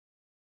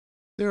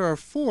There are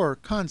four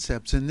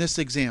concepts in this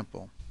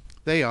example.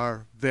 They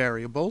are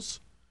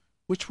variables,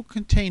 which will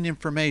contain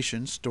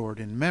information stored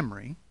in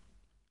memory,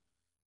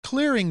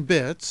 clearing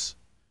bits,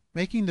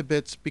 making the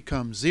bits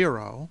become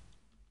 0,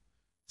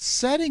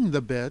 setting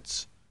the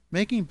bits,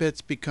 making bits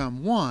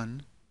become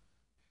 1,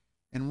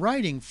 and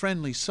writing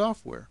friendly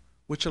software,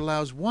 which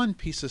allows one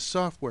piece of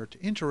software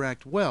to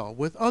interact well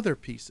with other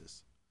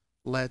pieces.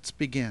 Let's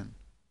begin.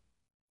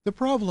 The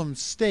problem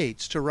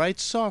states to write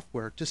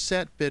software to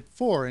set bit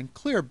 4 and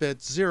clear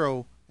bits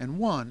 0 and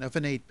 1 of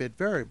an 8-bit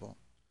variable.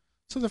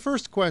 So the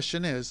first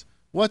question is,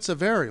 what's a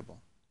variable?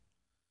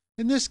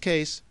 In this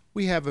case,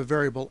 we have a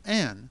variable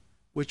n,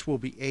 which will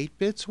be 8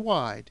 bits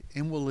wide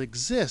and will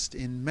exist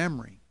in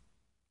memory.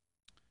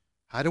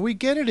 How do we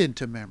get it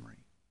into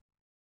memory?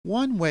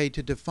 One way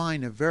to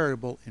define a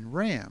variable in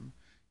RAM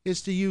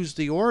is to use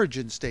the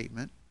origin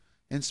statement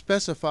and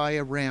specify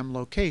a RAM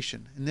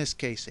location, in this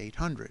case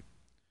 800.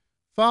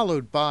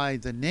 Followed by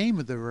the name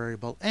of the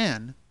variable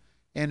n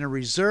and a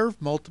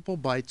reserved multiple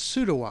byte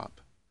pseudo-op.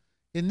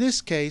 In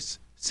this case,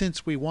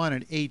 since we want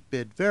an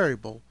 8-bit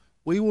variable,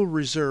 we will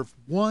reserve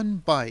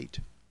 1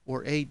 byte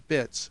or 8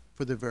 bits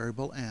for the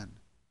variable n,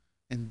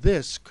 and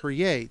this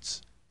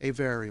creates a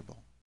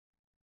variable.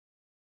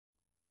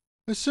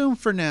 Assume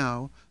for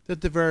now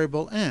that the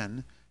variable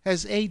n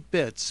has 8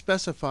 bits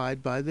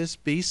specified by this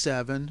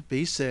B7,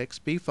 B6,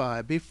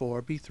 B5,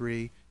 B4,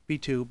 B3,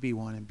 B2,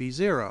 B1, and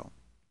B0.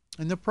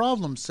 And the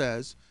problem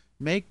says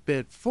make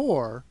bit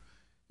 4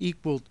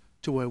 equal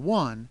to a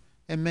 1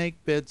 and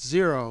make bits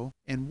 0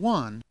 and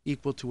 1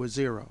 equal to a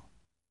 0.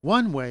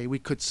 One way we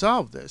could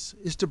solve this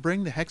is to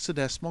bring the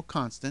hexadecimal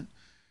constant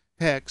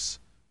hex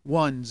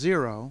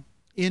 10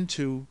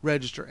 into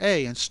register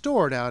A and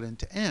store it out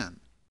into n.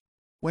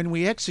 When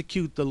we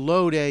execute the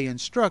load A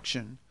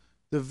instruction,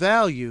 the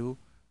value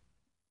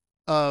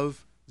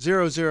of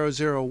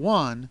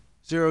 0001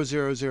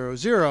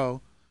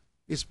 0000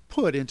 is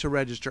put into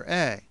register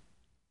A.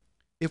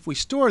 If we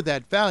store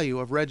that value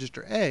of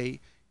register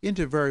A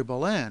into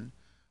variable n,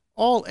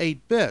 all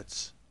 8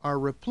 bits are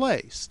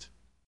replaced.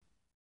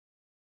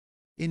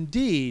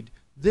 Indeed,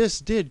 this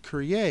did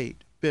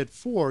create bit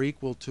 4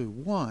 equal to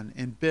 1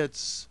 and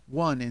bits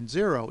 1 and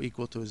 0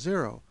 equal to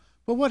 0.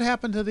 But what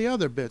happened to the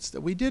other bits that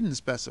we didn't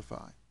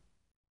specify?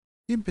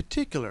 In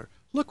particular,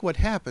 look what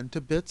happened to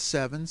bits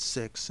 7,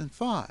 6, and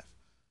 5.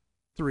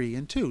 3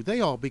 and 2,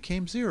 they all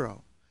became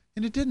 0.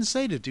 And it didn't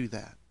say to do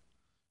that.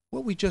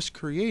 What we just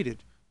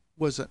created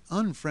was an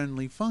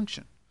unfriendly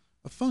function,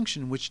 a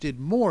function which did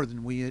more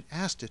than we had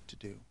asked it to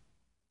do.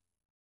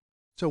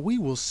 So we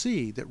will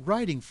see that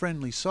writing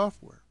friendly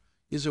software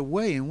is a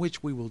way in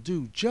which we will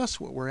do just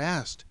what we're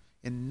asked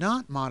and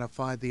not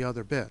modify the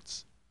other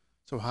bits.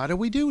 So how do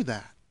we do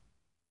that?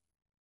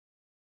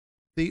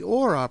 The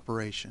OR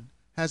operation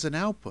has an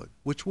output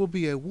which will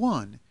be a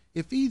 1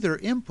 if either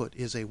input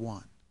is a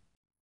 1.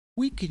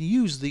 We can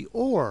use the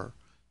OR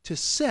to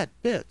set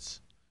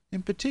bits.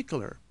 In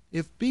particular,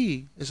 if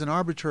B is an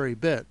arbitrary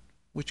bit,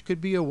 which could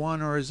be a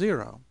 1 or a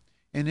 0,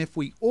 and if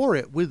we OR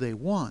it with a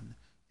 1,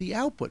 the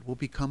output will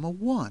become a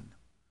 1.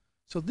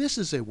 So this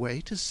is a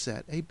way to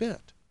set a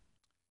bit.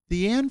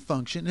 The AND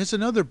function is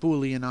another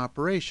Boolean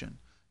operation,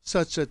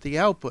 such that the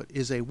output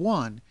is a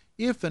 1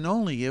 if and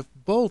only if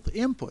both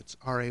inputs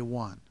are a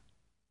 1.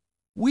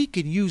 We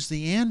can use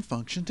the AND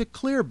function to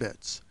clear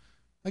bits.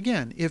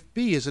 Again, if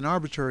B is an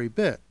arbitrary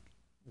bit,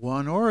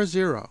 1 or a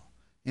 0,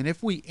 and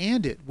if we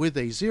AND it with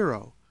a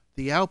 0,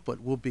 the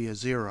output will be a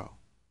 0.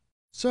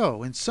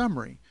 So, in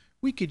summary,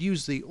 we could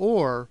use the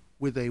OR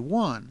with a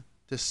 1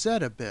 to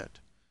set a bit,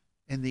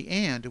 and the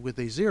AND with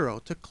a 0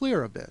 to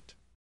clear a bit.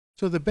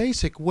 So the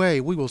basic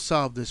way we will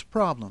solve this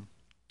problem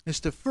is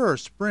to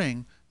first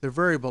bring the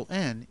variable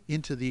n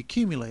into the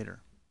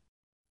accumulator.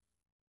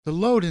 The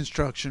load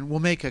instruction will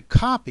make a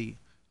copy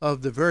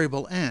of the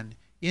variable n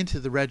into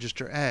the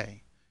register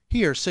A,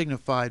 here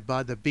signified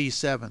by the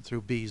B7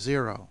 through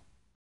B0.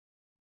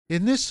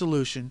 In this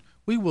solution,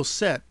 we will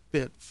set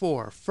bit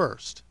 4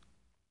 first,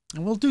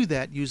 and we'll do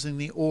that using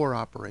the OR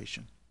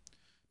operation.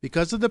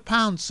 Because of the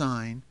pound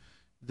sign,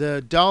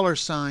 the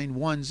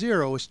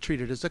 $10 is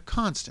treated as a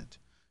constant,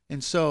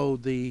 and so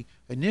the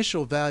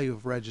initial value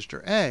of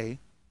register A,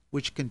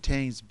 which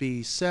contains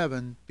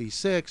B7,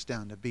 B6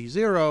 down to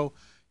B0,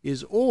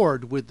 is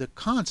ORed with the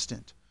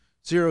constant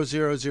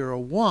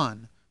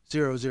 0001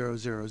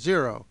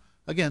 0000,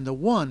 again the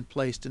 1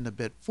 placed in the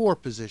bit 4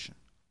 position.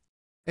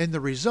 And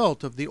the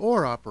result of the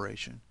OR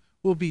operation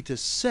will be to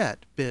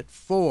set bit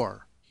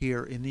 4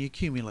 here in the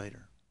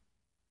accumulator.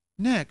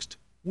 Next,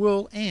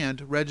 we'll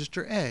AND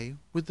register A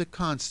with the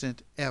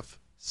constant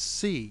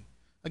FC.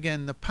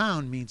 Again, the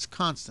pound means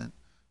constant,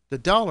 the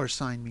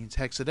 $ means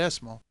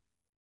hexadecimal,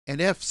 and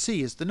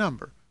FC is the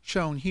number,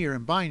 shown here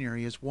in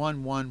binary as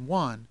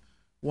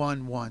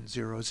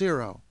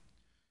 1111100.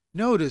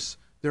 Notice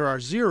there are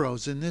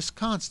zeros in this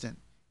constant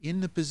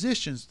in the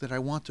positions that I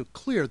want to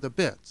clear the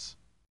bits.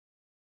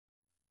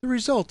 The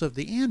result of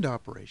the AND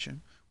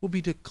operation will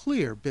be to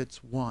clear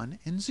bits 1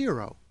 and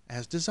 0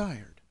 as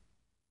desired.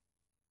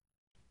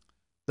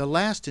 The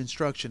last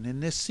instruction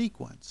in this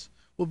sequence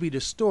will be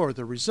to store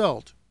the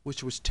result,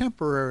 which was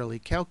temporarily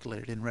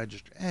calculated in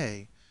register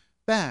A,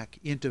 back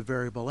into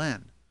variable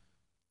n.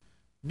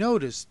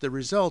 Notice the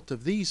result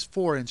of these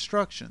 4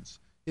 instructions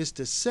is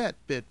to set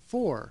bit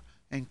 4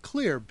 and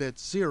clear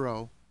bits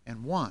 0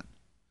 and 1,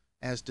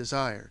 as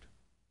desired.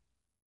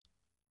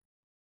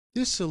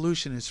 This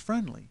solution is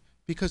friendly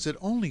because it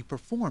only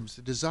performs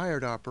the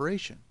desired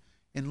operation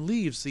and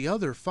leaves the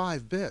other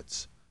 5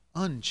 bits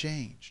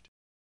unchanged.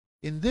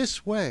 In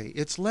this way,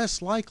 it's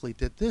less likely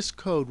that this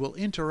code will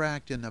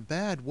interact in a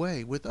bad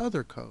way with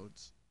other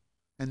codes,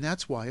 and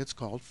that's why it's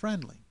called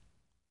friendly.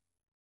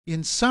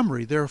 In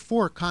summary, there are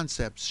 4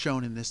 concepts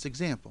shown in this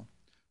example.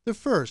 The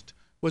first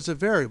was a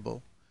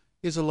variable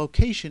is a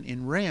location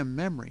in RAM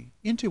memory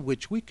into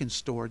which we can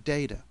store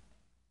data.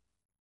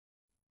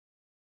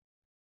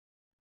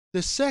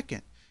 The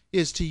second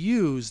is to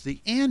use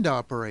the AND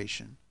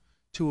operation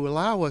to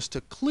allow us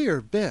to clear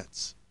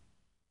bits.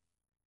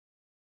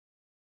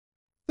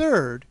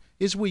 Third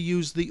is we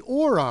use the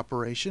OR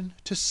operation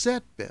to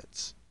set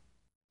bits.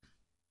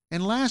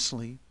 And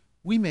lastly,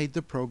 we made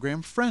the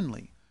program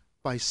friendly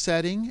by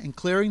setting and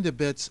clearing the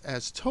bits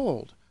as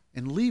told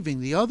and leaving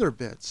the other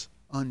bits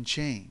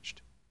unchanged.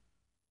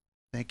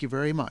 Thank you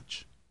very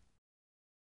much.